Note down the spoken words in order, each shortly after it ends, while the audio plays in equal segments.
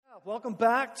Welcome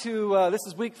back to, this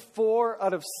is week 4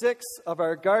 out of 6 of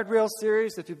our Guardrails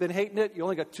series. If you've been hating it, you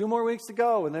only got 2 more weeks to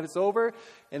go, and then it's over.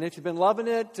 And if you've been loving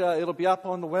it, it'll be up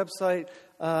on the website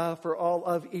for all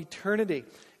of eternity.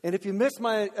 And if you missed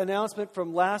my announcement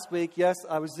from last week, yes,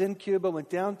 I was in Cuba, went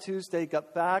down Tuesday,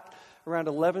 got back around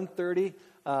 11:30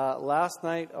 last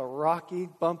night. A rocky,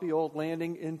 bumpy old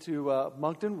landing into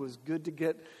Moncton. It was good to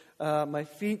get my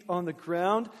feet on the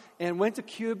ground, and went to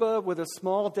Cuba with a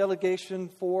small delegation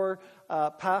for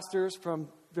pastors from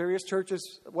various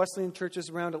churches, Wesleyan churches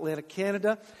around Atlantic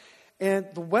Canada. And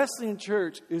the Wesleyan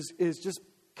church is just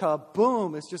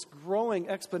kaboom, it's just growing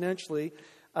exponentially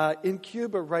in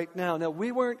Cuba right now. Now,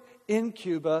 we weren't in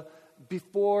Cuba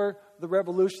before the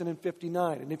revolution in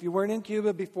 '59, and if you weren't in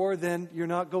Cuba before then, you're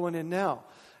not going in now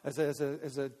as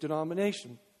a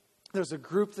denomination. There's a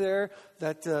group there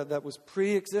that was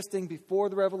pre-existing before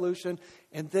the revolution,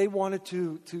 and they wanted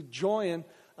to join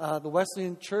the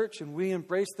Wesleyan Church, and we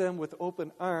embraced them with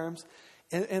open arms.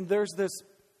 And there's this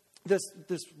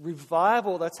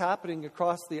revival that's happening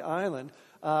across the island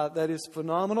that is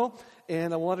phenomenal.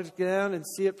 And I wanted to get down and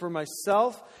see it for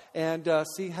myself and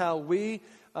see how we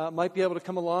might be able to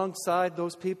come alongside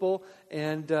those people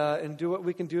and do what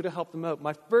we can do to help them out.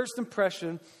 My first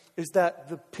impression is that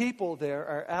the people there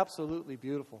are absolutely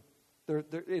beautiful. They're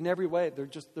in every way. They're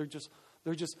just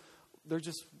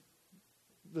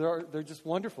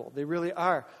wonderful. They really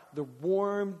are. They're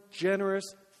warm, generous,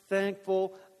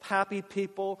 thankful, happy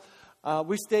people.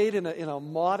 We stayed in a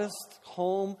modest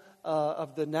home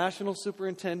of the national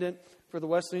superintendent for the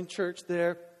Wesleyan Church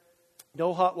there.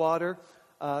 No hot water.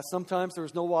 Sometimes there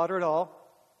was no water at all.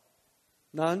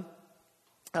 None.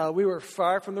 We were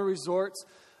far from the resorts.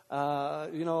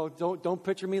 Don't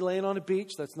picture me laying on a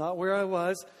beach. That's not where I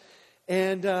was.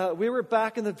 And we were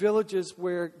back in the villages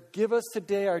where "Give us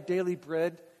today our daily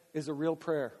bread" is a real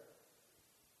prayer.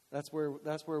 That's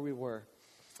where we were.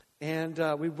 And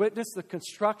we witnessed the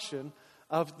construction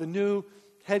of the new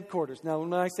headquarters. Now,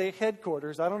 when I say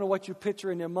headquarters, I don't know what you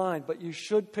picture in your mind, but you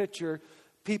should picture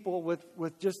people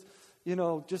with just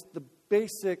the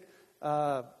basic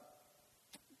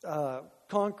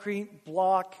concrete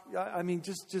block. I mean,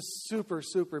 just super,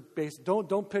 super basic.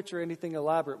 Don't picture anything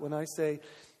elaborate when I say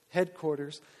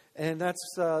headquarters. And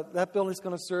that building's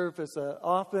going to serve as an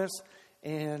office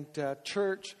and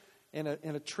church and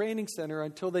a training center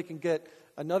until they can get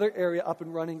another area up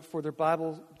and running for their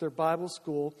Bible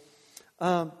school.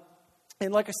 And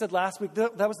like I said last week,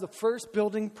 that was the first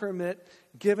building permit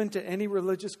given to any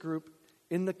religious group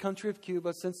in the country of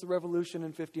Cuba since the revolution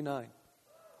in '59.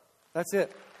 That's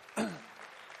it.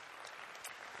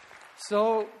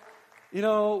 So,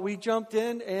 we jumped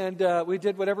in and we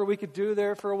did whatever we could do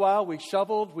there for a while. We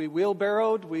shoveled, we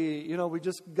wheelbarrowed, we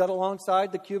just got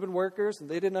alongside the Cuban workers, and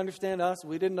they didn't understand us,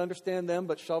 we didn't understand them,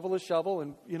 but shovel is shovel,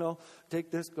 and take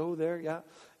this, go there, yeah.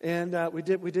 And we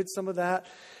did some of that.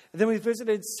 And then we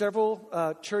visited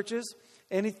several churches,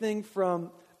 anything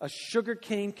from a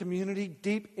sugarcane community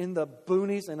deep in the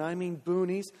boonies, and I mean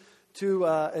boonies, to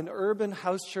an urban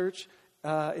house church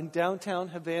in downtown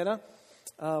Havana,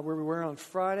 where we were on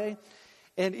Friday.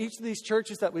 And each of these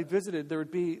churches that we visited,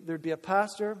 there'd be a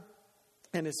pastor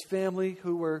and his family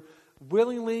who were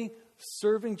willingly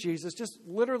serving Jesus, just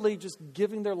literally just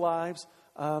giving their lives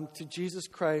to Jesus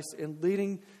Christ and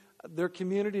leading their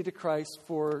community to Christ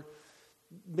for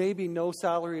maybe no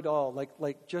salary at all,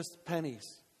 like just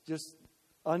pennies, just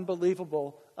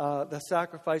unbelievable the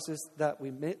sacrifices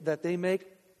that they make.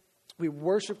 We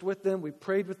worshiped with them. We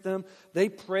prayed with them. They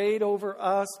prayed over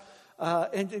us.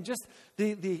 And just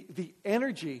the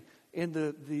energy and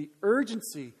the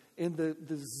urgency and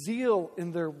the zeal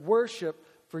in their worship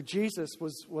for Jesus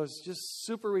was just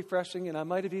super refreshing. And I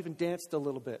might have even danced a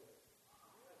little bit.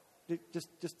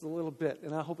 Just a little bit.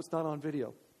 And I hope it's not on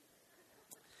video.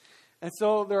 And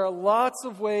so there are lots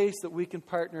of ways that we can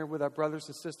partner with our brothers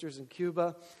and sisters in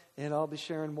Cuba. And I'll be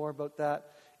sharing more about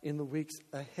that in the weeks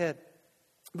ahead.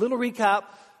 Little recap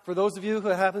for those of you who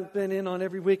haven't been in on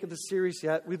every week of the series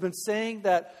yet. We've been saying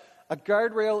that a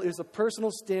guardrail is a personal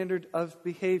standard of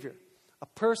behavior. A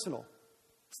personal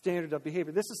standard of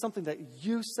behavior. This is something that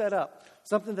you set up,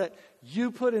 something that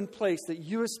you put in place, that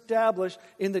you establish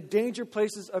in the danger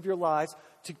places of your lives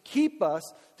to keep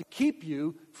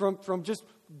you from just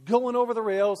going over the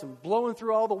rails and blowing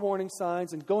through all the warning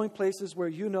signs and going places where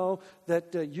you know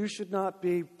that you should not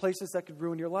be, places that could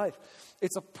ruin your life.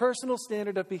 It's a personal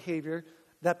standard of behavior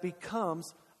that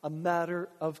becomes a matter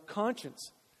of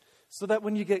conscience. So that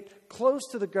when you get close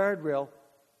to the guardrail,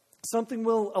 Something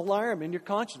will alarm in your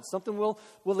conscience. Something will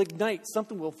ignite.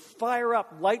 Something will fire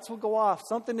up. Lights will go off.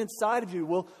 Something inside of you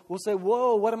will say,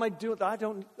 whoa, what am I doing?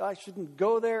 I shouldn't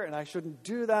go there and I shouldn't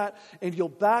do that. And you'll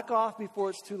back off before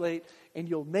it's too late. And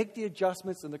you'll make the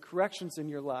adjustments and the corrections in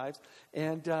your lives.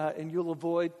 And you'll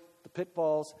avoid the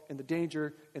pitfalls and the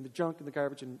danger and the junk and the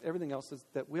garbage and everything else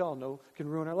that we all know can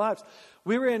ruin our lives.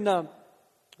 We were in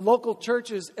local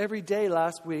churches every day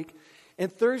last week.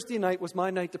 And Thursday night was my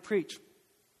night to preach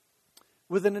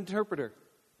with an interpreter.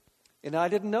 And I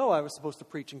didn't know I was supposed to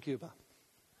preach in Cuba.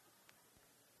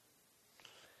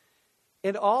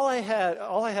 And all I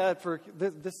had for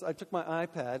this, I took my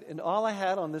iPad, and all I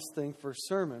had on this thing for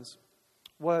sermons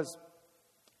was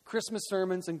Christmas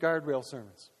sermons and Guardrail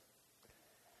sermons.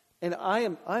 And I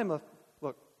am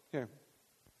look, here.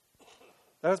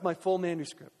 That was my full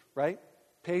manuscript, right?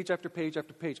 Page after page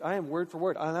after page. I am word for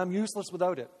word, and I'm useless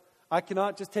without it. I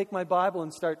cannot just take my Bible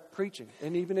and start preaching.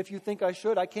 And even if you think I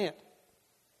should, I can't.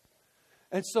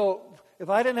 And so, if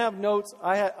I didn't have notes,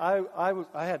 I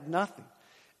had nothing.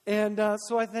 And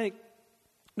so I think,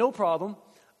 no problem.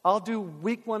 I'll do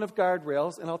week 1 of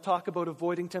Guardrails, and I'll talk about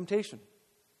avoiding temptation.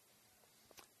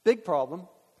 Big problem.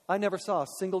 I never saw a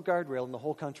single guardrail in the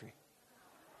whole country.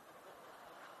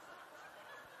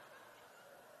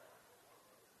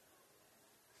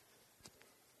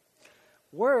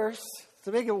 Worse,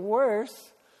 to make it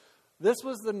worse, this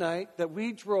was the night that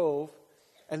we drove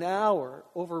an hour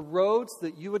over roads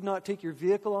that you would not take your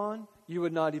vehicle on. You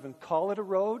would not even call it a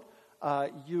road.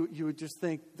 You would just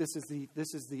think this is the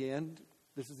end.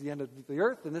 This is the end of the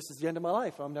earth, and this is the end of my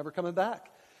life. I'm never coming back.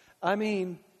 I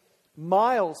mean,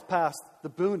 miles past the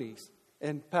boonies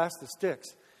and past the sticks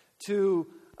to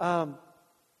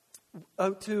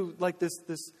out to like this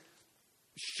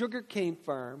sugarcane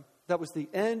farm. That was the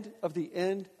end of the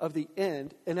end of the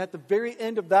end. And at the very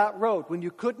end of that road, when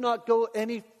you could not go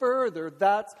any further,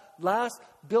 that last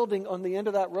building on the end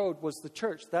of that road was the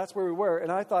church. That's where we were.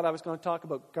 And I thought I was going to talk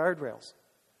about guardrails.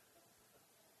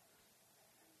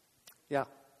 Yeah.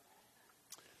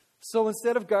 So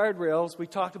instead of guardrails, we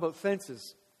talked about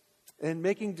fences and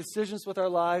making decisions with our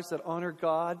lives that honor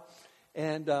God.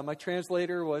 And my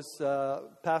translator was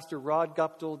Pastor Rod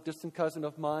Guptill, distant cousin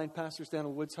of mine, pastors down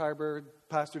in Woods Harbor,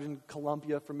 pastored in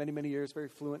Colombia for many, many years, very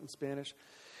fluent in Spanish.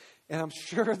 And I'm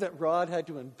sure that Rod had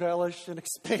to embellish and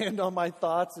expand on my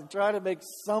thoughts and try to make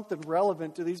something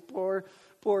relevant to these poor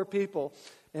people.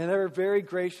 And they were very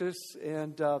gracious.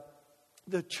 And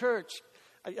the church,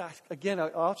 again,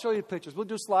 I'll show you pictures. We'll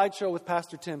do a slideshow with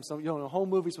Pastor Tim, home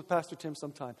movies with Pastor Tim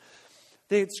sometime.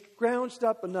 They had scrounged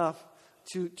up enough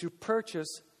to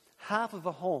purchase half of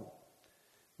a home.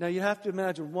 Now, you have to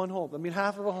imagine one home. I mean,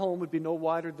 half of a home would be no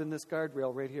wider than this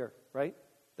guardrail right here, right?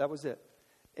 That was it.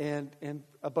 And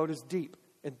about as deep.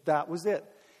 And that was it.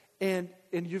 And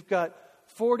you've got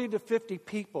 40 to 50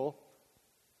 people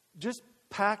just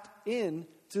packed in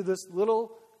to this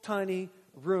little tiny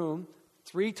room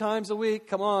 3 times a week.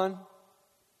 Come on.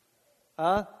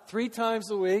 3 times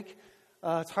a week.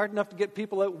 It's hard enough to get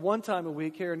people out 1 time a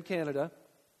week here in Canada.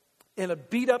 And a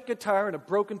beat-up guitar and a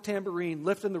broken tambourine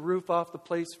lifting the roof off the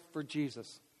place for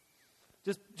Jesus.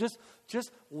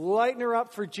 Just lighten her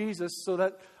up for Jesus so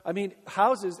that, I mean,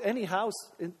 any house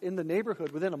in the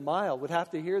neighborhood within a mile would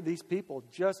have to hear these people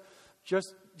just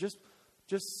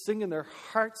singing their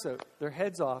hearts out, their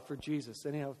heads off for Jesus.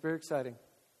 Anyhow, it's very exciting.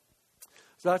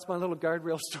 So that's my little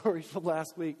guardrail story from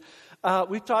last week.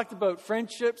 We talked about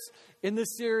friendships in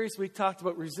this series. We talked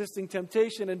about resisting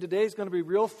temptation. And today's going to be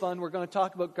real fun. We're going to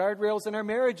talk about guardrails in our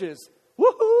marriages.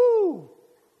 Woohoo!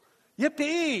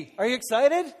 Yippee! Are you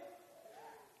excited?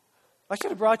 I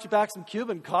should have brought you back some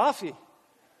Cuban coffee.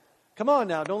 Come on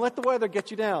now, don't let the weather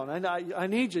get you down. I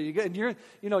need you.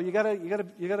 You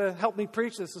gotta help me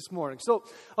preach this morning. So,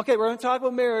 okay, we're going to talk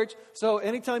about marriage. So,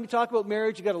 anytime you talk about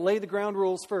marriage, you got to lay the ground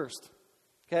rules first.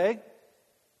 Okay?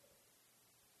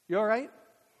 You all right?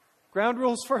 Ground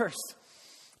rules first.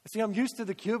 See, I'm used to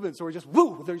the Cubans who are just,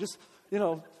 woo! They're just,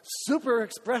 super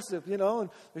expressive, and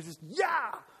they're just,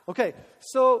 yeah! Okay,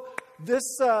 so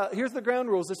here's the ground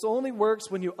rules. This only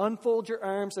works when you unfold your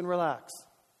arms and relax.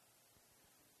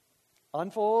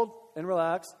 Unfold and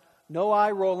relax. No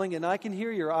eye rolling, and I can hear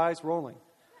your eyes rolling.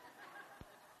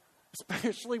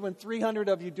 Especially when 300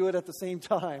 of you do it at the same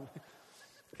time.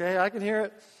 Okay, I can hear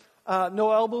it.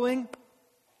 No elbowing,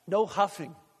 no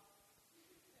huffing.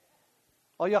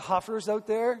 All you huffers out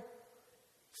there,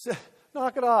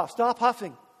 knock it off. Stop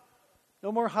huffing.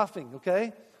 No more huffing,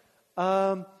 okay?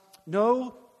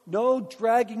 No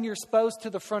dragging your spouse to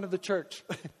the front of the church.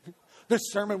 This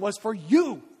sermon was for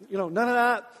you. None of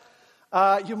that.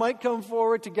 You might come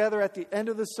forward together at the end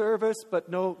of the service, but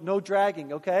no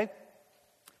dragging, okay?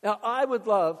 Now, I would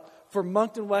love for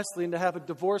Moncton Wesleyan to have a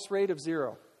divorce rate of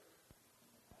 0.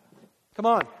 Come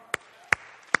on.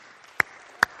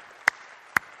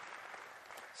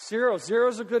 0. 0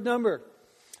 is a good number.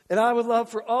 And I would love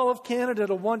for all of Canada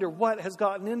to wonder what has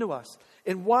gotten into us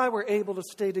and why we're able to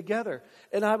stay together.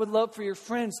 And I would love for your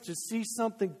friends to see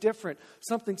something different,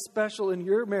 something special in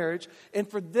your marriage, and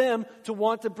for them to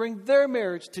want to bring their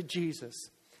marriage to Jesus.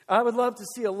 I would love to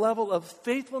see a level of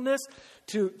faithfulness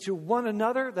to one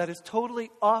another that is totally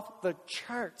off the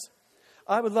charts.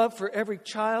 I would love for every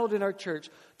child in our church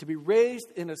to be raised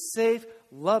in a safe,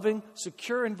 loving,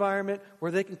 secure environment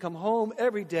where they can come home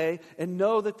every day and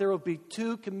know that there will be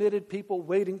 2 committed people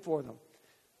waiting for them.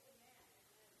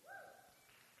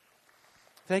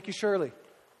 Thank you, Shirley.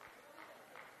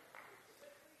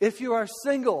 If you are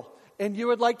single and you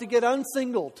would like to get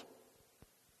unsingled,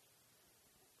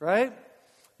 right?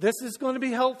 This is going to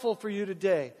be helpful for you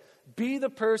today. Be the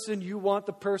person you want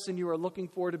the person you are looking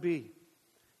for to be.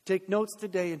 Take notes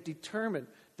today and determine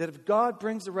that if God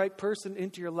brings the right person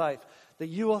into your life, that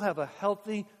you will have a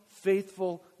healthy,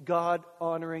 faithful,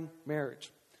 God-honoring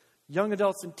marriage. Young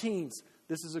adults and teens,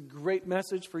 this is a great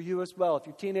message for you as well. If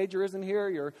your teenager isn't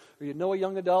here, or you know a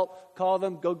young adult, call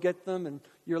them, go get them, and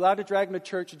you're allowed to drag them to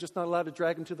church. You're just not allowed to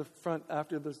drag them to the front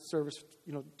after the service,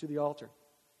 to the altar.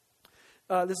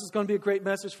 This is going to be a great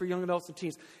message for young adults and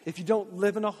teens. If you don't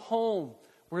live in a home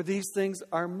where these things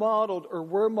are modeled or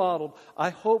were modeled, I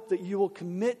hope that you will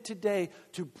commit today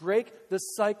to break the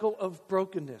cycle of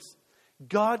brokenness.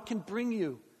 God can bring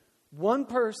you one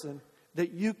person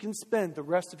that you can spend the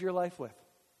rest of your life with.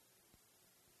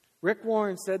 Rick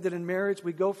Warren said that in marriage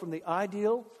we go from the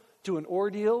ideal to an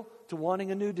ordeal to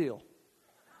wanting a new deal.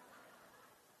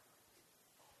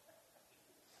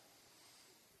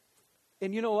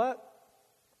 And you know what?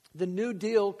 The new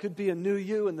deal could be a new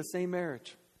you in the same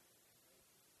marriage.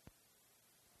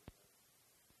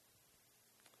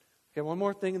 Okay, one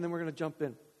more thing and then we're going to jump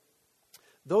in.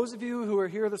 Those of you who are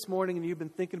here this morning and you've been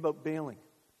thinking about bailing.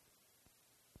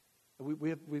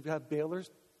 We've had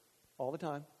bailers all the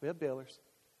time. We have bailers.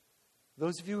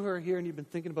 Those of you who are here and you've been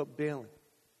thinking about bailing.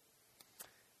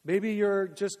 Maybe you're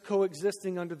just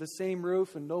coexisting under the same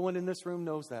roof and no one in this room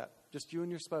knows that. Just you and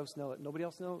your spouse know it. Nobody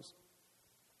else knows.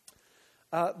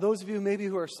 Those of you maybe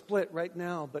who are split right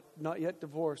now but not yet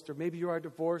divorced, or maybe you are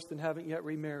divorced and haven't yet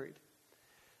remarried.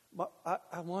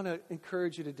 I want to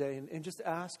encourage you today and just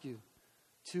ask you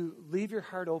to leave your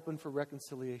heart open for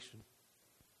reconciliation.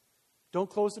 Don't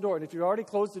close the door. And if you already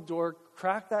closed the door,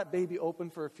 crack that baby open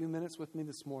for a few minutes with me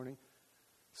this morning.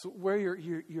 So where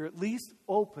you're at least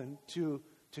open to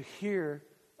hear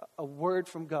a word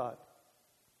from God.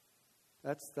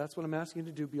 That's what I'm asking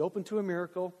you to do. Be open to a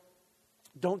miracle.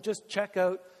 Don't just check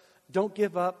out. Don't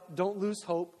give up. Don't lose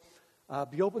hope.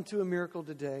 Be open to a miracle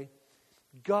today.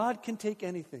 God can take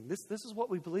anything. This is what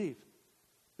we believe.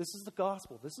 This is the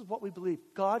gospel. This is what we believe.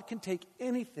 God can take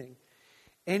anything,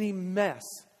 any mess,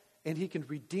 and He can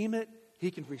redeem it,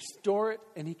 He can restore it,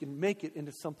 and He can make it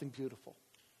into something beautiful.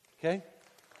 Okay?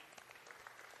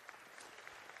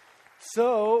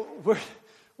 So,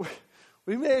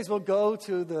 we may as well go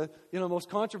to the most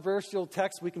controversial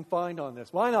text we can find on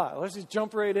this. Why not? Let's just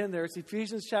jump right in there. It's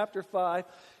Ephesians chapter 5.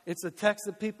 It's a text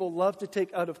that people love to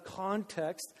take out of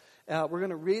context. We're going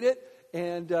to read it,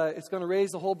 and it's going to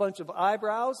raise a whole bunch of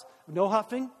eyebrows. No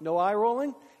huffing, no eye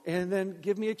rolling. And then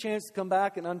give me a chance to come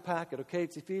back and unpack it, okay?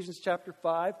 It's Ephesians chapter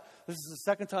 5. This is the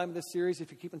second time in this series, if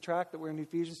you're keeping track, that we're in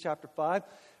Ephesians chapter 5,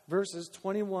 verses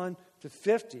 21 to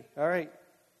 50. All right.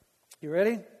 You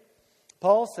ready?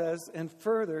 Paul says, and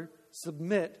further,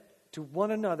 submit to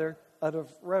one another out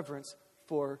of reverence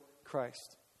for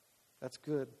Christ. That's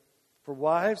good. For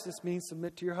wives, this means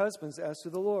submit to your husbands as to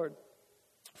the Lord.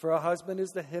 For a husband is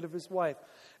the head of his wife.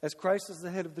 As Christ is the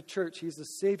head of the church, he is the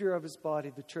Savior of his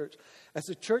body, the church. As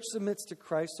the church submits to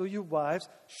Christ, so you wives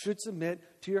should submit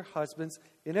to your husbands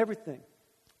in everything.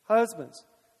 Husbands,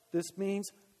 this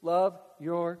means love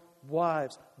your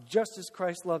wives, just as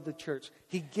Christ loved the church.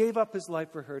 He gave up his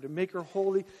life for her to make her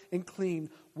holy and clean,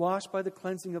 washed by the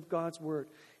cleansing of God's word.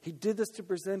 He did this to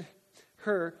present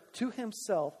her to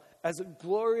himself as a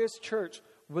glorious church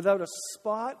without a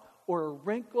spot or a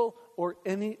wrinkle or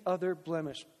any other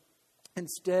blemish.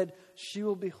 Instead, she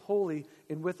will be holy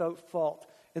and without fault.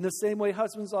 In the same way,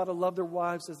 husbands ought to love their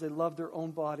wives as they love their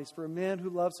own bodies. For a man who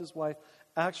loves his wife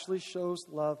actually shows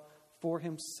love for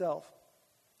himself.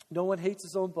 No one hates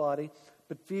his own body,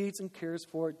 but feeds and cares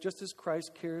for it, just as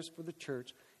Christ cares for the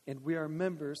church, and we are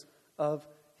members of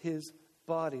his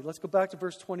body. Let's go back to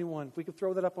verse 21. If we could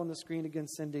throw that up on the screen again,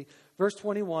 Cindy. Verse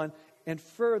 21, and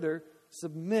further,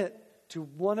 submit to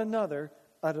one another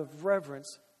out of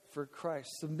reverence for Christ.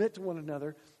 Submit to one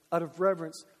another out of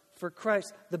reverence for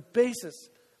Christ. The basis,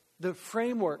 the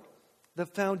framework, the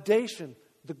foundation,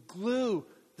 the glue,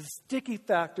 the sticky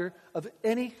factor of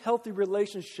any healthy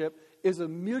relationship is a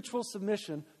mutual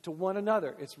submission to one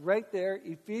another. It's right there,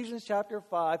 Ephesians chapter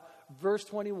 5, verse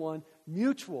 21,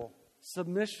 mutual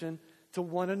submission to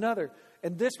one another.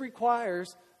 And this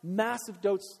requires massive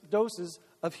doses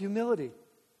of humility.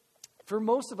 For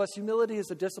most of us, humility is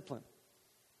a discipline,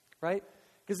 right?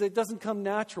 Because it doesn't come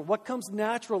natural. What comes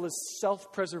natural is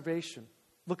self-preservation,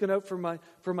 looking out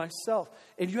for myself.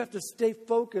 And you have to stay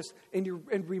focused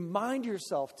and remind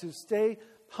yourself to stay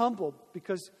humble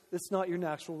because it's not your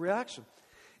natural reaction.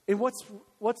 And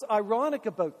what's ironic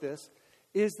about this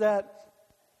is that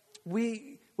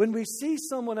when we see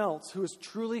someone else who is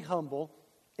truly humble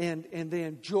and they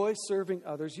enjoy serving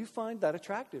others, you find that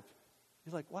attractive.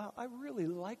 You're like, wow, I really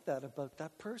like that about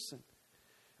that person.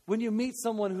 When you meet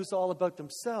someone who's all about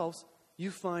themselves,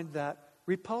 you find that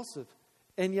repulsive.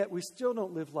 And yet we still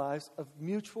don't live lives of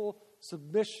mutual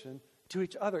submission to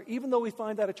each other, even though we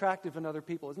find that attractive in other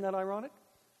people. Isn't that ironic?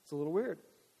 It's a little weird.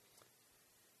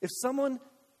 If someone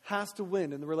has to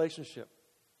win in the relationship,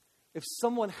 if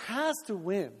someone has to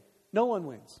win, no one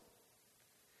wins.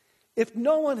 If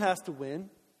no one has to win,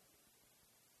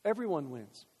 everyone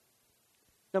wins.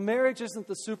 Now, marriage isn't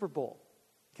the Super Bowl,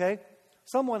 okay?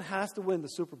 Someone has to win the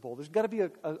Super Bowl. There's got to be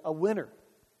a winner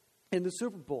in the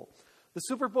Super Bowl. The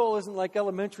Super Bowl isn't like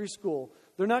elementary school.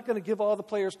 They're not going to give all the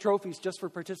players trophies just for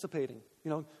participating. You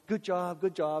know, good job,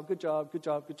 good job, good job, good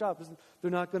job, good job.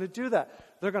 They're not going to do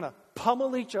that. They're going to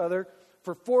pummel each other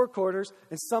for 4 quarters,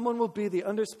 and someone will be the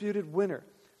undisputed winner.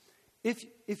 If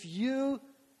you're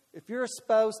a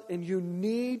spouse and you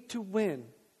need to win,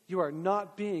 you are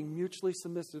not being mutually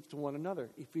submissive to one another.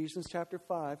 Ephesians chapter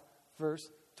 5, verse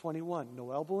 21.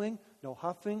 No elbowing, no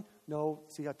huffing, no,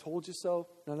 see, I told you so,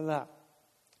 none of that.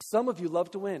 Some of you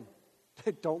love to win.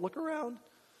 Don't look around.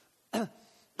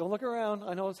 Don't look around.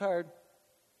 I know it's hard.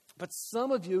 But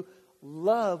some of you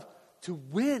love to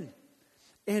win.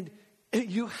 And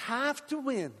you have to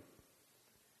win.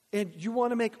 And you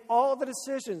want to make all the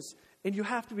decisions. And you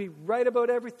have to be right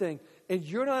about everything. And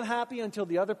you're not happy until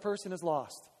the other person is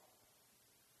lost.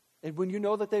 And when you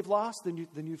know that they've lost,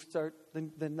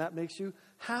 then that makes you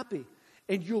happy.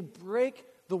 And you'll break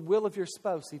the will of your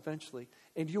spouse eventually.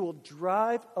 And you will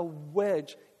drive a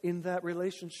wedge in that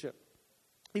relationship.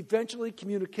 Eventually,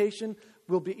 communication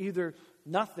will be either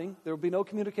nothing. There will be no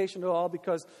communication at all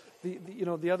because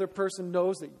the other person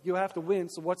knows that you have to win,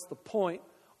 so what's the point?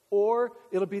 Or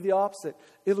it'll be the opposite.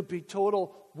 It'll be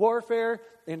total warfare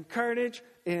and carnage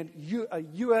and a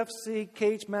UFC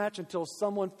cage match until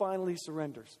someone finally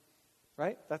surrenders.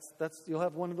 Right? That's you'll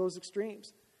have one of those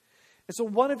extremes. And so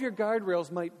one of your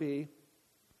guardrails might be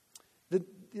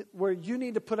where you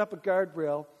need to put up a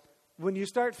guardrail when you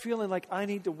start feeling like I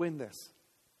need to win this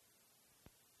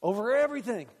over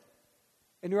everything.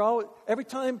 And every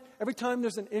time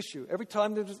there's an issue, every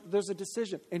time there's a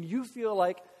decision, and you feel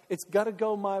like it's got to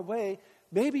go my way,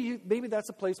 maybe that's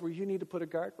a place where you need to put a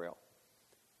guardrail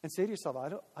and say to yourself, I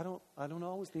don't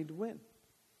always need to win.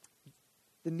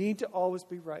 The need to always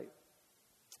be right.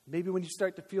 Maybe when you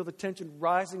start to feel the tension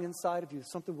rising inside of you,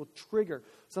 something will trigger,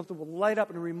 something will light up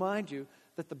and remind you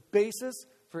that the basis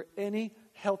for any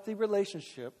healthy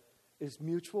relationship is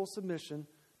mutual submission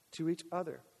to each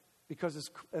other. Because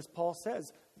as Paul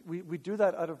says, we do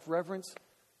that out of reverence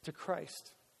to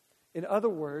Christ. In other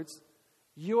words,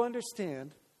 you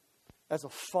understand, as a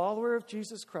follower of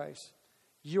Jesus Christ,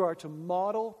 you are to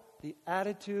model the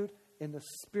attitude and the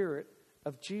spirit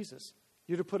of Jesus.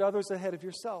 You're to put others ahead of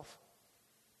yourself.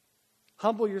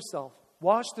 Humble yourself.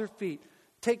 Wash their feet.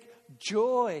 Take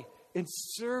joy in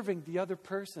serving the other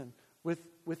person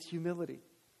with humility.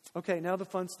 Okay, now the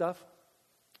fun stuff.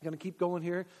 I'm going to keep going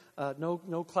here.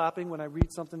 No clapping when I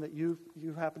read something that you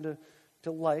happen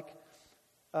to like.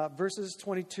 Verses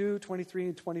 22, 23,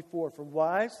 and 24. For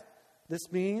wives,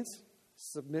 this means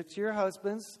submit to your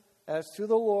husbands as to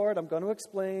the Lord. I'm going to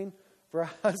explain. For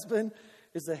a husband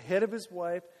is the head of his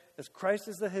wife, as Christ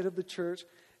is the head of the church.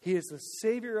 He is the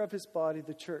Savior of his body,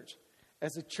 the church.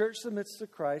 As the church submits to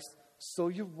Christ, so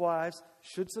you wives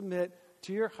should submit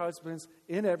to your husbands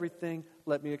in everything.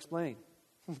 Let me explain.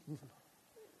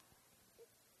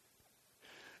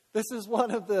 This is one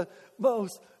of the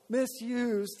most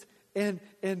misused and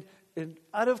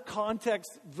out of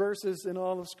context verses in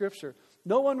all of Scripture.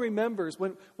 No one remembers,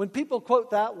 when people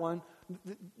quote that one,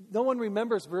 no one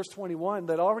remembers verse 21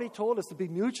 that already told us to be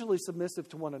mutually submissive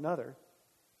to one another.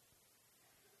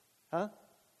 Huh?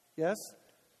 Yes?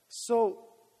 So,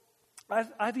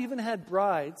 I've even had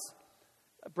brides-to-be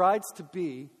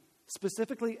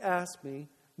specifically ask me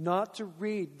not to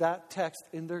read that text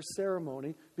in their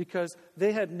ceremony because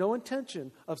they had no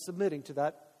intention of submitting to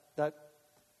that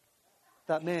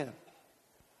man.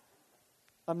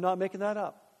 I'm not making that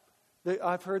up.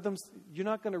 I've heard them, you're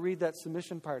not going to read that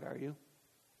submission part, are you?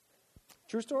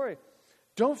 True story.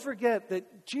 Don't forget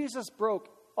that Jesus broke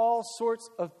all sorts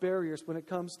of barriers when it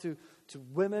comes to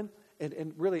women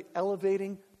and really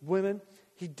elevating women.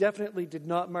 He definitely did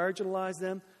not marginalize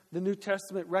them. The New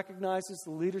Testament recognizes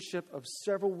the leadership of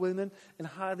several women and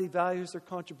highly values their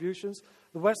contributions.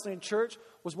 The Wesleyan Church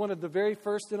was one of the very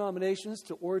first denominations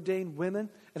to ordain women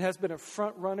and has been a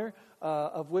front runner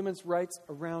of women's rights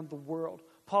around the world.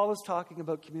 Paul is talking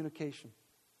about communication.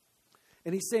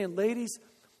 And he's saying, ladies,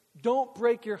 don't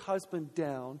break your husband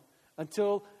down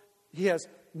until he has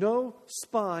no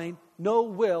spine, no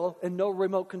will, and no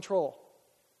remote control.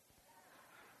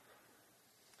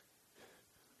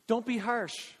 Don't be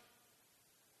harsh.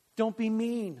 Don't be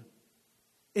mean.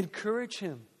 Encourage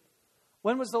him.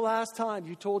 When was the last time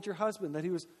you told your husband that he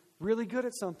was really good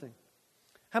at something?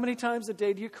 How many times a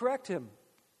day do you correct him?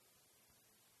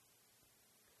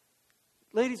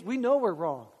 Ladies, we know we're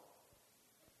wrong.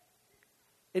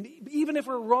 And even if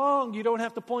we're wrong, you don't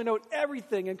have to point out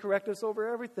everything and correct us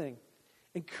over everything.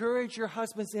 Encourage your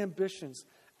husband's ambitions.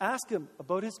 Ask him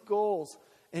about his goals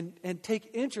and take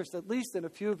interest, at least in a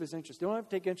few of his interests. You don't have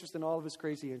to take interest in all of his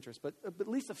crazy interests, but at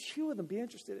least a few of them be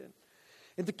interested in.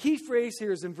 And the key phrase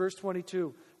here is in verse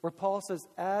 22, where Paul says,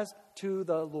 as to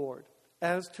the Lord.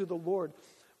 As to the Lord.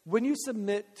 When you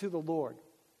submit to the Lord,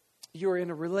 you're in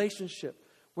a relationship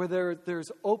where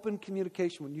there's open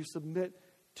communication. When you submit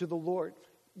to the Lord,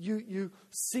 you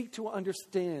seek to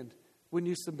understand when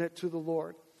you submit to the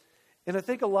Lord. And I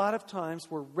think a lot of times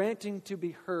we're ranting to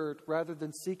be heard rather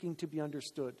than seeking to be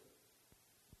understood.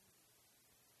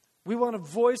 We want to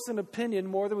voice an opinion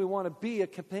more than we want to be a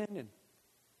companion.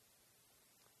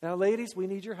 Now, ladies, we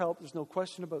need your help. There's no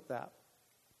question about that.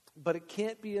 But it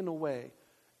can't be in a way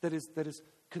that is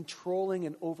controlling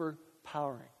and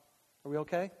overpowering. Are we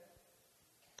okay?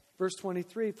 Verse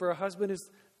 23, for a husband is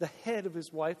the head of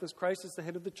his wife, as Christ is the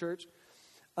head of the church.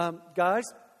 Guys,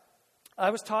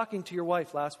 I was talking to your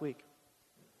wife last week.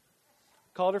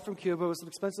 Called her from Cuba. It was an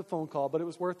expensive phone call, but it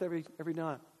was worth every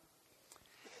dime.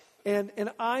 And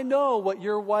I know what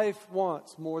your wife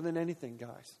wants more than anything,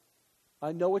 guys.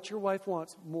 I know what your wife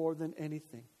wants more than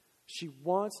anything. She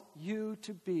wants you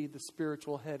to be the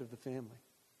spiritual head of the family.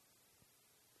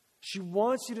 She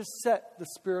wants you to set the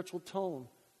spiritual tone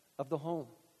of the home.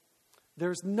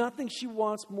 There's nothing she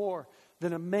wants more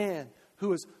than a man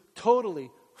who is totally,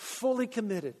 fully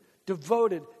committed,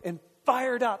 devoted, and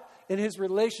fired up in his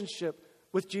relationship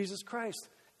with Jesus Christ.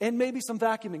 And maybe some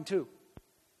vacuuming too.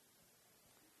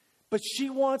 But she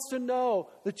wants to know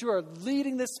that you are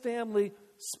leading this family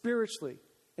spiritually.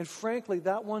 And frankly,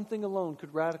 that one thing alone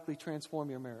could radically transform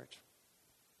your marriage.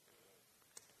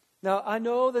 Now, I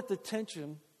know that the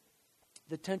tension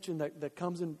that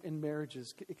comes in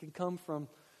marriages, it can come from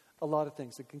a lot of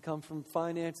things. It can come from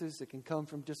finances. It can come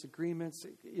from disagreements,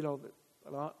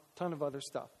 a ton of other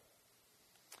stuff.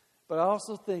 But I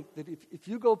also think that if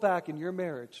you go back in your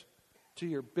marriage to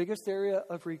your biggest area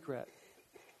of regret,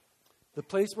 the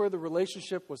place where the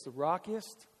relationship was the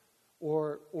rockiest,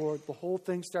 or the whole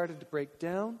thing started to break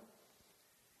down,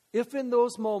 if in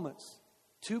those moments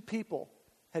two people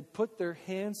had put their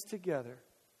hands together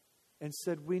and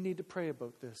said, we need to pray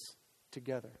about this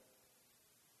together,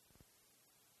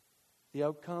 the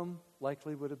outcome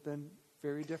likely would have been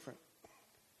very different.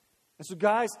 And so,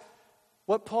 guys,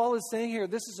 what Paul is saying here,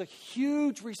 this is a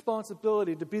huge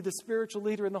responsibility to be the spiritual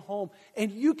leader in the home.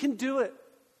 And you can do it.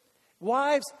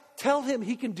 Wives, tell him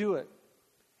he can do it.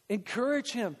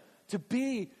 Encourage him to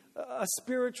be a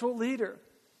spiritual leader.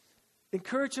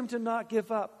 Encourage him to not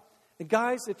give up. And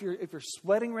guys, if you're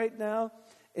sweating right now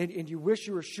and you wish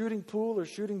you were shooting pool or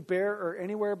shooting bear or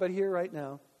anywhere but here right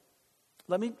now,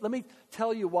 let me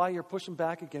tell you why you're pushing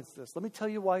back against this. Let me tell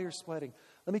you why you're sweating.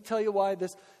 Let me tell you why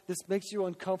this makes you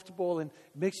uncomfortable and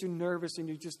makes you nervous, and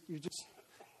you just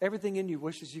everything in you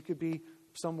wishes you could be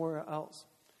somewhere else.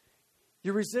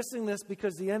 You're resisting this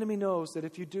because the enemy knows that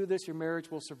if you do this, your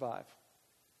marriage will survive.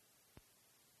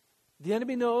 The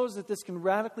enemy knows that this can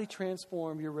radically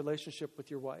transform your relationship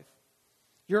with your wife.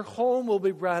 Your home will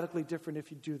be radically different if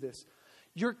you do this.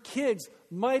 Your kids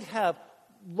might have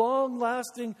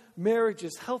long-lasting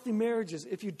marriages, healthy marriages,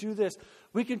 if you do this.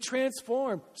 We can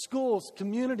transform schools,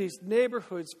 communities,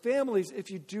 neighborhoods, families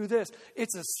if you do this.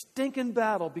 It's a stinking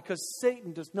battle because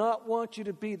Satan does not want you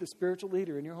to be the spiritual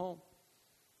leader in your home.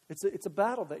 It's a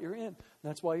battle that you're in. And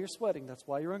that's why you're sweating. That's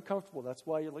why you're uncomfortable. That's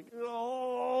why you're like,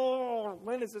 oh,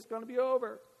 when is this going to be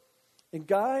over? And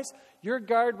guys, your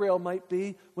guardrail might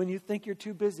be when you think you're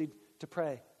too busy to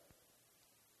pray.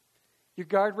 Your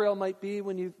guardrail might be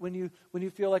when you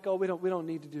feel like, oh, we don't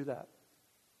need to do that.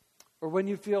 Or when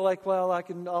you feel like, well,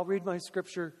 I'll read my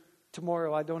scripture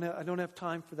tomorrow. I don't have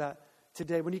time for that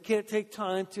today. When you can't take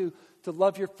time to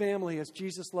love your family as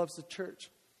Jesus loves the church.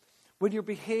 When your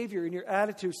behavior and your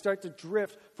attitude start to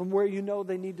drift from where you know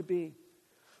they need to be.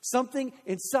 Something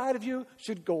inside of you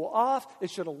should go off. It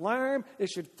should alarm.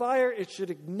 It should fire. It should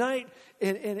ignite.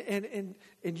 And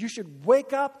you should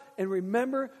wake up and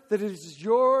remember that it is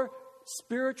your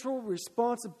spiritual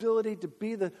responsibility to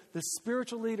be the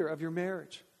spiritual leader of your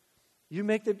marriage. You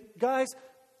make the... Guys,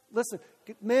 listen.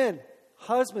 Men,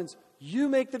 husbands, you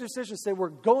make the decision. Say, we're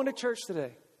going to church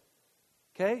today.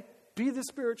 Okay? Be the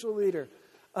spiritual leader.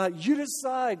 You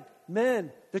decide,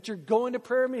 men, that you're going to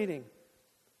prayer meeting.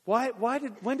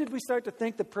 When did we start to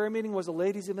think that prayer meeting was a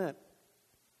ladies' event?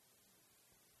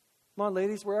 Come on,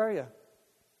 ladies, where are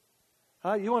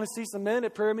you? You want to see some men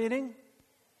at prayer meeting?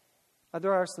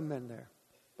 There are some men there,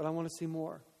 but I want to see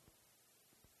more.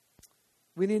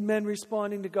 We need men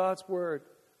responding to God's word.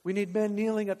 We need men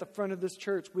kneeling at the front of this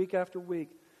church week after week,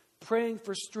 praying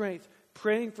for strength,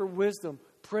 praying for wisdom,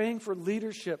 praying for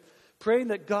leadership, praying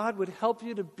that God would help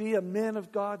you to be a man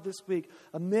of God this week,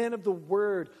 a man of the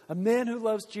Word, a man who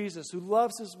loves Jesus, who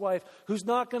loves his wife, who's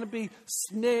not going to be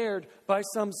snared by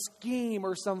some scheme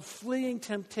or some fleeing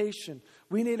temptation.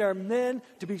 We need our men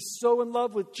to be so in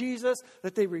love with Jesus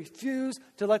that they refuse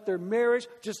to let their marriage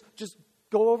just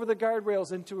go over the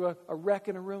guardrails into a wreck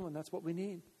and a ruin. That's what we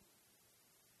need.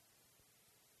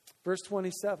 Verse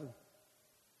 27.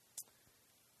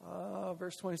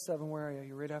 Verse 27, where are you?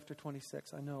 You're right after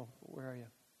 26. I know, but where are you?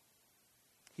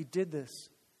 He did this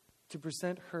to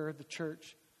present her, the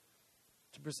church,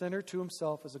 to present her to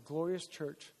himself as a glorious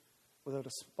church without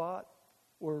a spot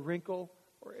or a wrinkle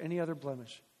or any other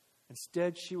blemish.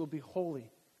 Instead, she will be holy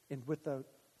and without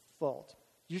fault.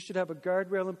 You should have a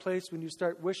guardrail in place when you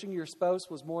start wishing your spouse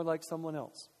was more like someone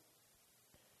else.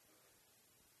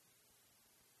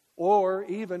 Or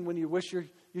even when you're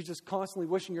just constantly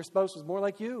wishing your spouse was more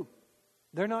like you.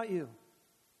 They're not you.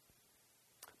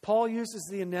 Paul uses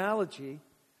the analogy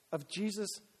of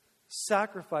Jesus'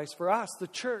 sacrifice for us, the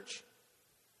church.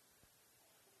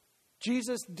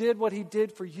 Jesus did what he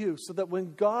did for you so that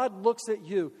when God looks at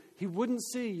you, he wouldn't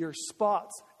see your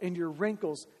spots and your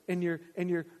wrinkles and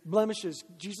your blemishes.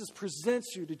 Jesus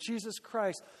presents you to Jesus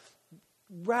Christ,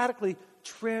 radically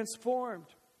transformed.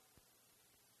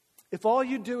 If all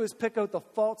you do is pick out the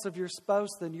faults of your spouse,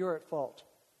 then you're at fault.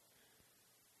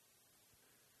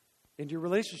 And your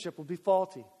relationship will be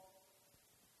faulty.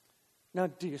 Now,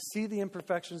 do you see the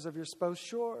imperfections of your spouse?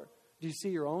 Sure. Do you see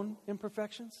your own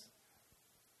imperfections?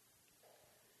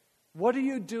 What are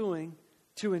you doing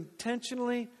to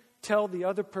intentionally tell the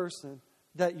other person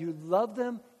that you love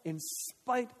them in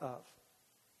spite of,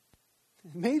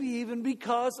 maybe even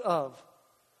because of,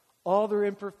 all their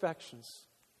imperfections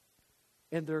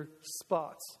and their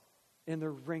spots and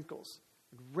their wrinkles?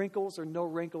 Wrinkles or no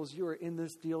wrinkles, you are in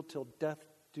this deal till death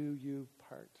do you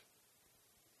part.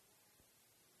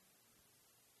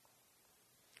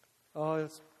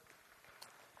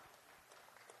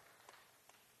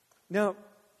 Now,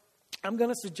 I'm going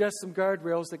to suggest some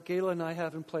guardrails that Gayla and I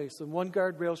have in place. And one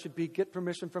guardrail should be get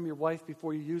permission from your wife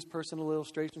before you use personal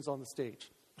illustrations on the stage.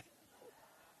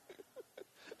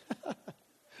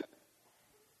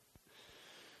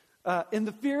 And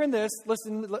the fear in this,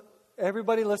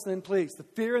 everybody listening, please. The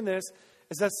fear in this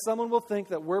is that someone will think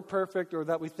that we're perfect, or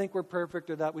that we think we're perfect,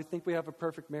 or that we think we have a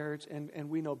perfect marriage, and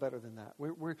we know better than that.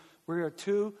 We are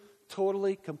two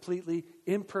totally, completely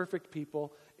imperfect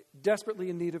people, desperately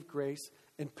in need of grace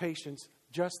and patience,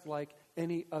 just like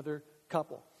any other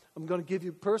couple. I'm going to give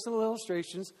you personal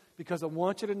illustrations because I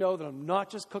want you to know that I'm not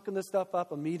just cooking this stuff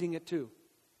up, I'm eating it too.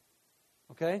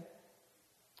 Okay?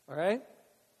 All right?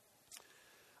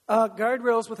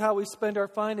 Guardrails with how we spend our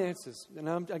finances. And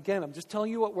I'm just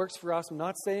telling you what works for us. I'm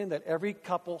not saying that every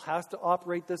couple has to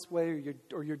operate this way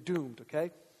or you're doomed, okay?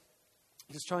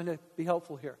 I'm just trying to be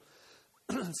helpful here.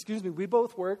 Excuse me, we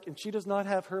both work, and she does not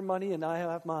have her money, and I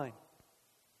have mine.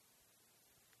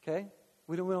 Okay?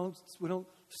 We don't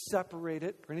separate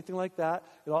it or anything like that.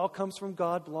 It all comes from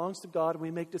God, belongs to God, and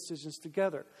we make decisions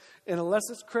together. And unless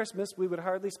it's Christmas, we would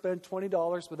hardly spend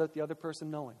 $20 without the other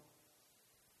person knowing.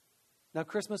 Now,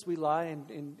 Christmas, we lie,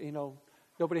 and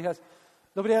nobody has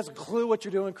a clue what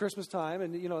you're doing Christmas time,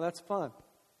 and, that's fun.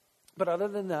 But other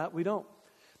than that, we don't.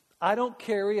 I don't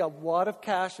carry a wad of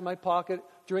cash in my pocket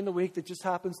during the week that just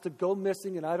happens to go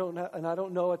missing, and I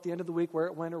don't know at the end of the week where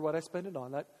it went or what I spent it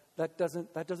on. That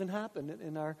doesn't happen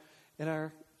in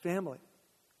our family.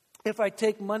 If I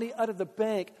take money out of the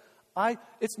bank,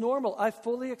 it's normal. I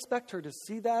fully expect her to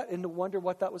see that and to wonder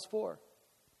what that was for.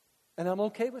 And I'm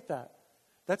okay with that.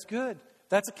 That's good.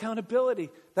 That's accountability.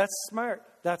 That's smart.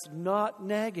 That's not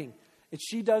nagging. And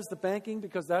she does the banking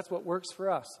because that's what works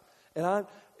for us. And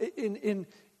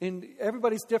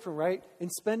everybody's different, right? In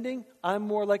spending, I'm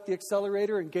more like the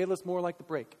accelerator and Gayla's more like the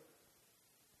brake.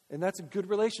 And that's a good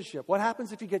relationship. What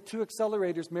happens if you get two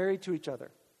accelerators married to each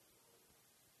other?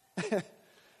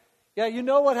 Yeah, you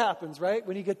know what happens, right?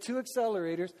 When you get two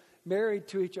accelerators married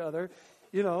to each other,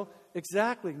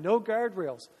 exactly, no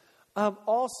guardrails.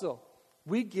 Also,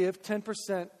 we give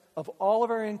 10% of all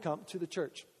of our income to the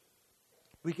church.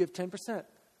 We give 10%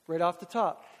 right off the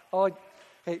top. Oh,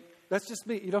 hey, that's just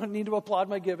me. You don't need to applaud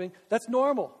my giving. That's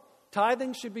normal.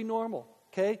 Tithing should be normal,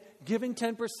 okay? Giving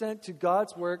 10% to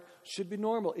God's work should be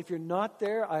normal. If you're not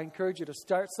there, I encourage you to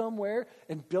start somewhere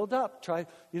and build up. Try,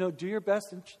 do your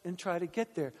best and try to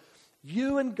get there.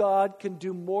 You and God can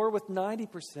do more with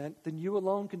 90% than you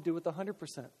alone can do with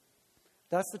 100%.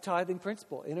 That's the tithing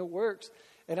principle, and it works.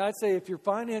 And I'd say if your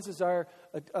finances are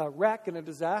a wreck and a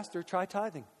disaster, try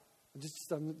tithing. I'm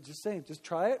just saying, just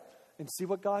try it and see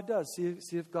what God does.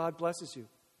 See if God blesses you.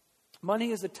 Money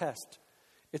is a test.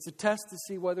 It's a test to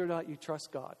see whether or not you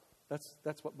trust God.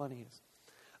 That's what money is.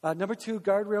 Number 2,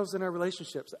 guardrails in our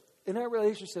relationships. In our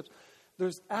relationships,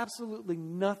 there's absolutely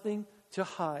nothing to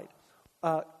hide.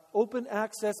 Open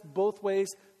access both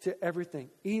ways to everything.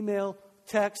 Email,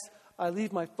 text. I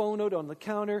leave my phone out on the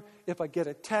counter. If I get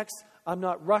a text, I'm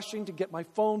not rushing to get my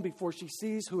phone before she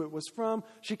sees who it was from.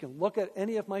 She can look at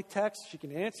any of my texts. She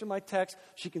can answer my text.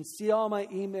 She can see all my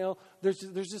email. There's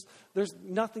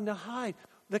nothing to hide.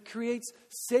 That creates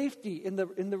safety in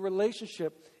the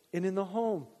relationship and in the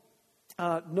home.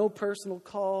 No personal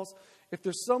calls. If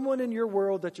there's someone in your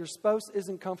world that your spouse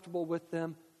isn't comfortable with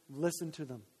them, listen to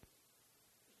them.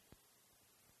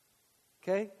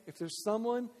 Okay? If there's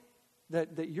someone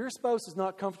that your spouse is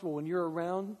not comfortable when you're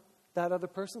around that other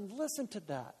person, listen to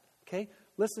that. Okay?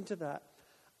 Listen to that.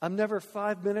 I'm never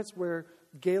 5 minutes where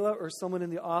Gayla or someone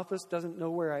in the office doesn't know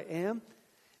where I am.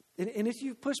 And if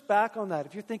you push back on that,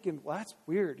 if you're thinking, well, that's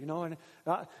weird,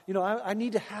 I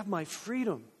need to have my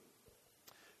freedom.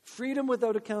 Freedom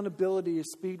without accountability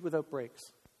is speed without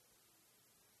brakes.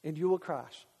 And you will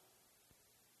crash.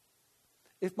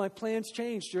 If my plans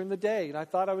change during the day and I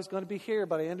thought I was going to be here,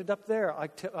 but I ended up there,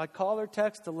 I call or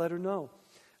text to let her know.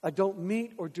 I don't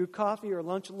meet or do coffee or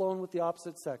lunch alone with the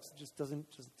opposite sex. It just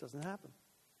doesn't happen.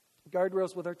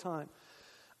 Guardrails with our time.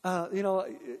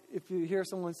 If you hear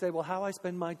someone say, well, how I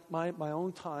spend my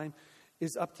own time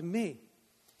is up to me.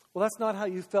 Well, that's not how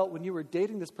you felt when you were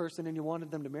dating this person and you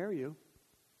wanted them to marry you.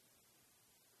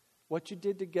 What you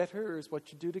did to get her is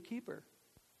what you do to keep her.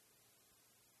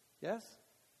 Yes?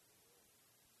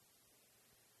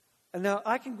 And now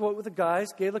I can go out with the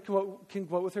guys. Gayla can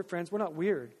go out with her friends. We're not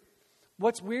weird.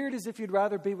 What's weird is if you'd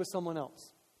rather be with someone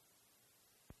else.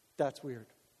 That's weird.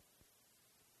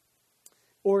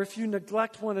 Or if you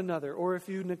neglect one another, or if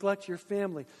you neglect your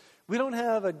family. We don't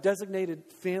have a designated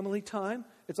family time.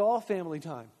 It's all family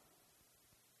time.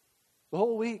 The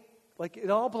whole week. Like, it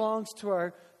all belongs to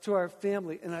our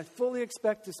family. And I fully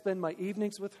expect to spend my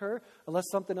evenings with her unless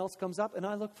something else comes up, and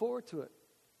I look forward to it.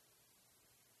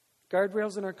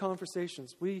 Guardrails in our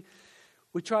conversations. We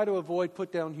try to avoid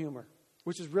put-down humor,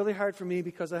 which is really hard for me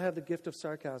because I have the gift of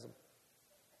sarcasm.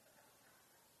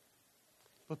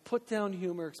 But put-down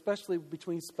humor, especially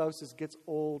between spouses, gets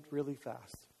old really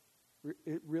fast.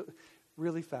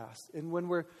 Really fast. And when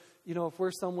we're, if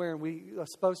we're somewhere and a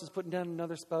spouse is putting down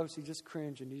another spouse, you just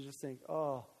cringe and you just think,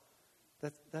 oh,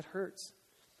 that hurts.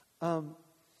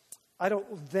 I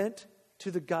don't vent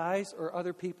to the guys or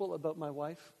other people about my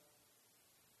wife.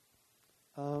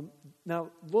 Now,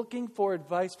 looking for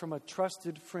advice from a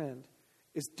trusted friend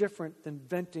is different than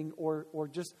venting or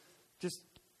just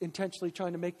intentionally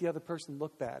trying to make the other person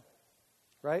look bad,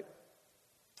 right?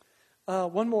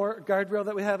 One more guardrail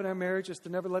that we have in our marriage is to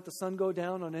never let the sun go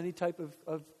down on any type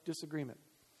of disagreement.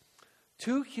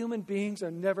 Two human beings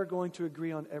are never going to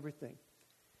agree on everything.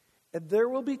 And there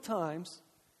will be times,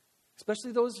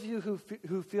 especially those of you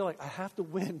who feel like, I have to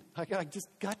win. I just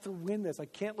got to win this. I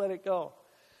can't let it go.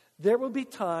 There will be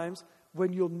times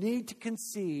when you'll need to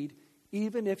concede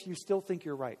even if you still think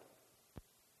you're right.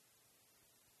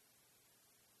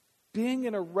 Being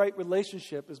in a right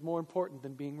relationship is more important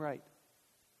than being right.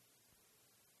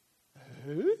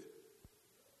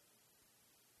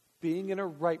 Being in a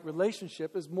right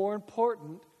relationship is more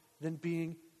important than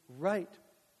being right.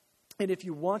 And if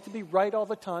you want to be right all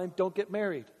the time, don't get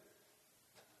married.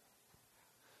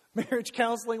 Marriage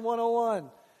Counseling 101.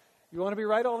 You want to be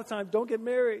right all the time, don't get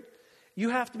married. You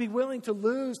have to be willing to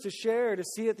lose, to share, to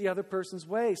see it the other person's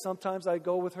way. Sometimes I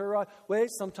go with her way.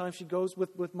 Sometimes she goes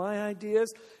with my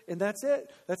ideas. And that's it.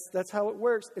 That's how it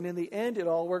works. And in the end, it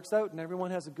all works out and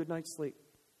everyone has a good night's sleep.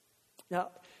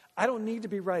 Now, I don't need to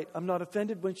be right. I'm not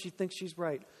offended when she thinks she's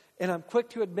right. And I'm quick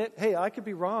to admit, hey, I could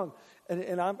be wrong.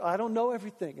 And I don't know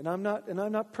everything. And I'm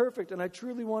not perfect. And I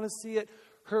truly want to see it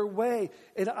her way.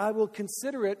 And I will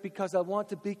consider it because I want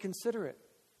to be considerate.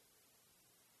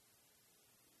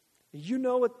 You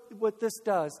know what this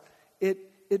does.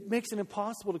 It makes it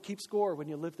impossible to keep score when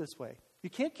you live this way. You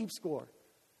can't keep score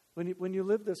when you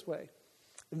live this way.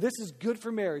 And this is good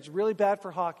for marriage. Really bad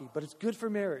for hockey, but it's good for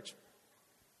marriage.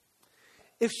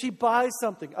 If she buys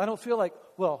something, I don't feel like,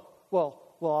 well,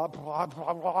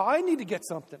 I need to get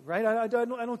something, right? I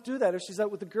don't do that. If she's out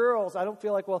with the girls, I don't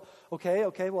feel like, well, okay,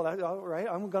 well, all right,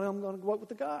 I'm gonna go out with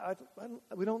the guy.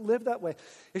 We don't live that way.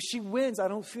 If she wins, I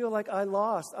don't feel like I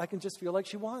lost. I can just feel like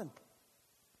she won,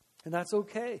 and that's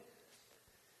okay.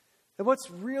 And what's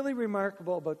really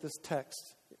remarkable about this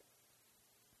text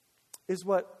is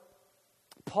what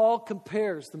Paul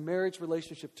compares the marriage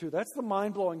relationship to. That's the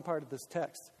mind-blowing part of this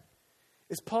text.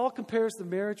 Is Paul compares the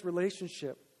marriage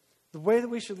relationship, the way that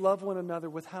we should love one another,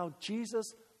 with how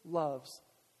Jesus loves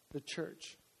the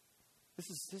church. This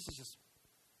is just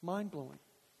mind-blowing.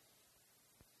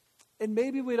 And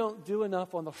maybe we don't do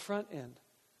enough on the front end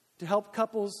to help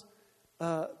couples,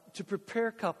 to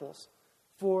prepare couples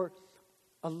for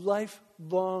a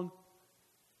lifelong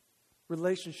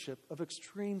relationship of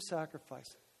extreme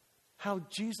sacrifice. How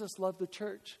Jesus loved the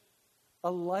church.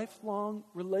 A lifelong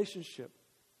relationship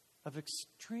of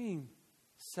extreme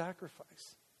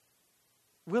sacrifice.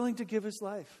 Willing to give his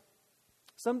life.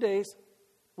 Some days,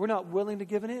 we're not willing to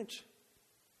give an inch.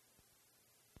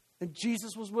 And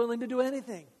Jesus was willing to do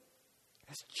anything.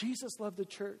 As Jesus loved the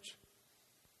church.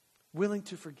 Willing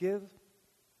to forgive.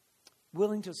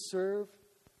 Willing to serve.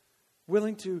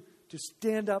 Willing to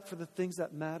stand up for the things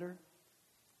that matter.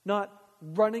 Not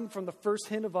running from the first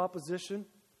hint of opposition.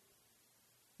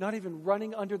 Not even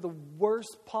running under the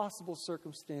worst possible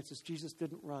circumstances. Jesus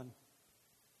didn't run.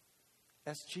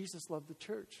 As Jesus loved the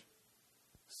church,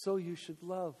 so you should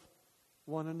love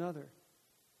one another.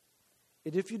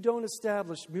 And if you don't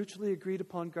establish mutually agreed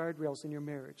upon guardrails in your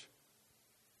marriage,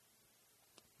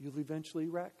 you'll eventually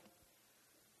wreck.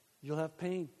 You'll have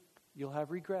pain. You'll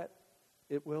have regret.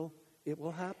 It will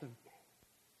happen.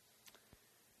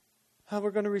 How we're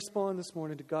going to respond this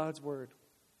morning to God's word.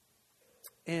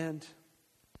 And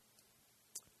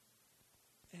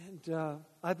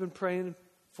I've been praying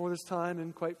for this time,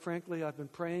 and quite frankly, I've been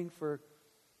praying for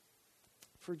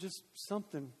just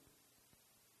something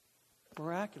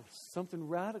miraculous, something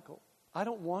radical. I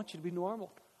don't want you to be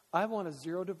normal. I want a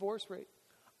zero divorce rate.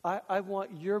 I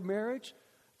want your marriage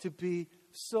to be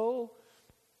so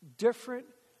different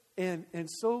and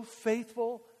so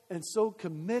faithful and so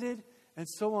committed and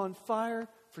so on fire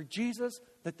for Jesus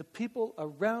that the people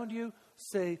around you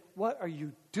say, "What are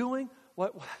you doing?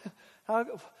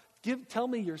 Tell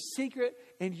me your secret,"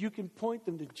 and you can point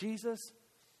them to Jesus.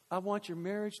 I want your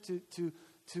marriage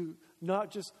to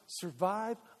not just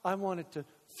survive. I want it to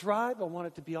thrive. I want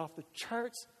it to be off the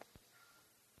charts.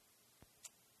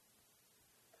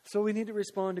 So we need to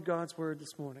respond to God's word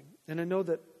this morning. And I know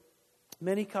that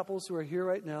many couples who are here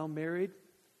right now, married,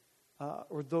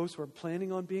 or those who are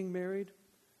planning on being married,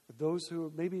 or those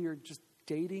who maybe you're just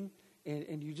dating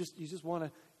and you just want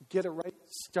to get a right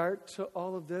start to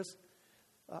all of this.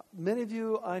 Many of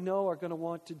you I know are going to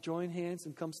want to join hands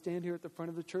and come stand here at the front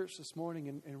of the church this morning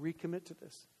and recommit to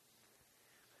this.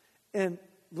 And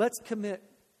let's commit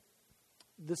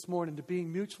this morning to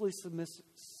being mutually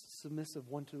submissive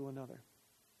one to another.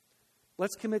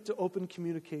 Let's commit to open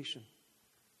communication,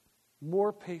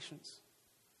 more patience,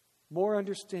 more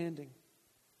understanding.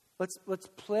 Let's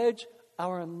pledge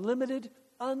our unlimited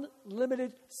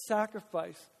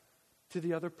sacrifice to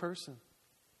the other person.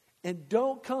 And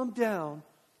don't come down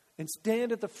and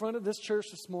stand at the front of this church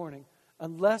this morning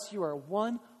unless you are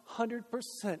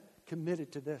 100%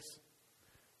 committed to this.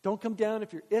 Don't come down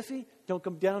if you're iffy. Don't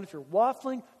come down if you're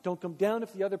waffling. Don't come down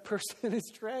if the other person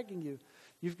is dragging you.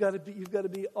 You've got to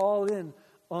be all in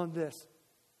on this.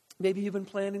 Maybe you've been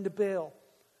planning to bail.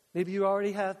 Maybe you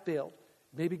already have bailed.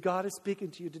 Maybe God is speaking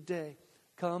to you today.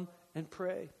 Come and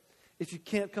pray. If you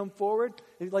can't come forward,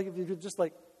 if you're just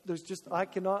like, I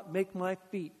cannot make my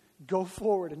feet go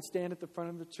forward and stand at the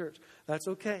front of the church. That's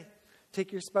okay.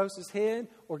 take your spouse's hand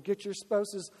or get your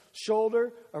spouse's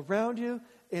shoulder around you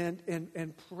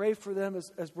and pray for them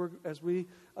as we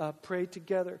pray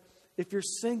together. If you're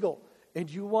single and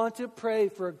you want to pray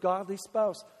for a godly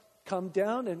spouse, come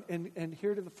down and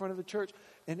here to the front of the church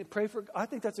and pray for. I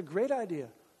think that's a great idea,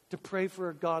 to pray for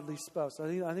a godly spouse. I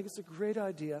think it's a great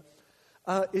idea.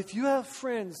 If you have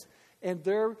friends and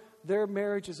their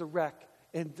marriage is a wreck,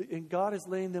 and God is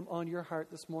laying them on your heart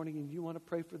this morning, and you want to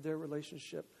pray for their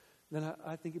relationship, then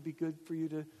I think it'd be good for you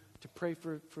to pray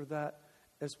for that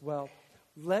as well.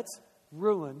 Let's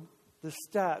ruin the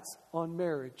stats on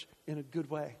marriage in a good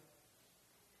way.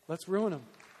 Let's ruin them.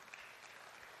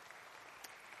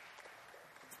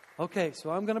 Okay, so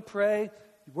I'm going to pray.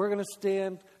 We're going to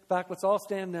stand. In fact, let's all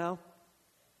stand now.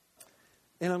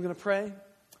 And I'm going to pray.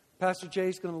 Pastor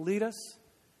Jay's going to lead us.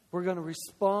 We're going to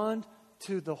respond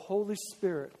to the Holy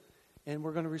Spirit. And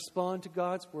we're going to respond to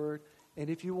God's Word. And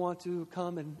if you want to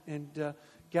come and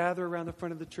gather around the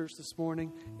front of the church this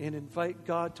morning and invite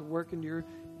God to work in your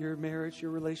marriage,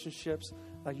 your relationships,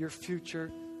 your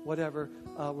future, whatever,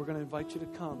 we're going to invite you to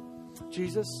come.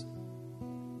 Jesus,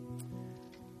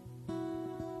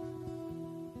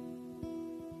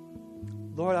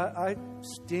 Lord, I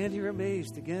stand here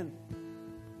amazed again.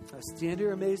 I stand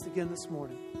here amazed again this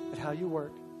morning at how you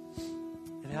work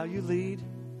and how you lead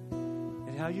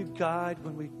and how you guide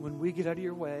when we get out of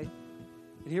your way.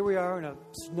 And here we are in a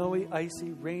snowy,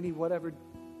 icy, rainy, whatever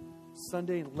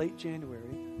Sunday in late January.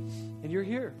 And you're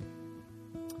here.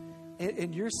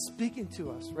 And you're speaking to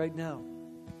us right now.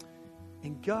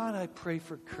 And God, I pray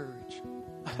for courage.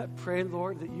 I pray,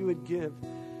 Lord, that you would give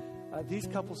these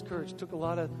couples courage. Took a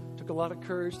lot of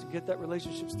courage to get that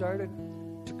relationship started.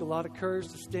 Took a lot of courage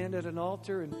to stand at an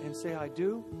altar and say, I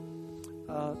do.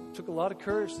 Took a lot of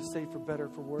courage to say, for better,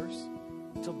 for worse,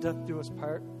 until death do us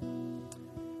part.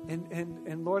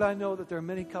 And Lord, I know that there are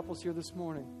many couples here this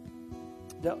morning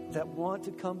that want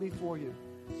to come before you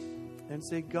and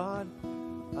say, God,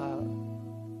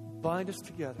 bind us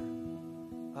together.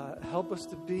 Help us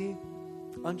to be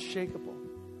unshakable.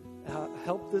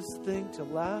 Help this thing to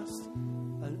last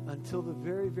until the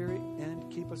very, very end.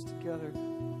 Keep us together.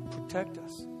 Protect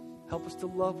us. Help us to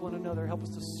love one another. Help us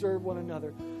to serve one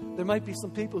another. There might be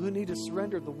some people who need to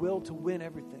surrender the will to win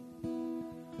everything.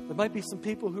 There might be some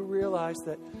people who realize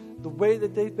that the way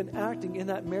that they've been acting in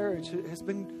that marriage has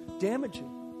been damaging.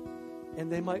 And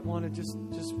they might want to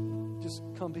just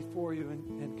come before you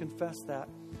and confess that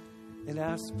and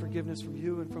ask forgiveness from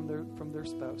you and from their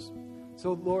spouse.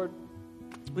 So, Lord,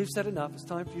 we've said enough. It's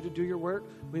time for you to do your work.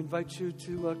 We invite you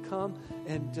to come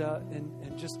and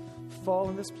just fall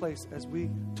in this place as we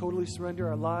totally surrender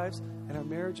our lives and our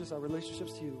marriages, our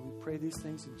relationships to you. We pray these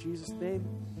things in Jesus' name.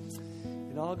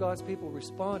 And all God's people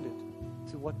responded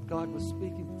to what God was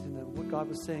speaking to them, what God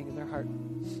was saying in their heart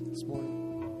this morning.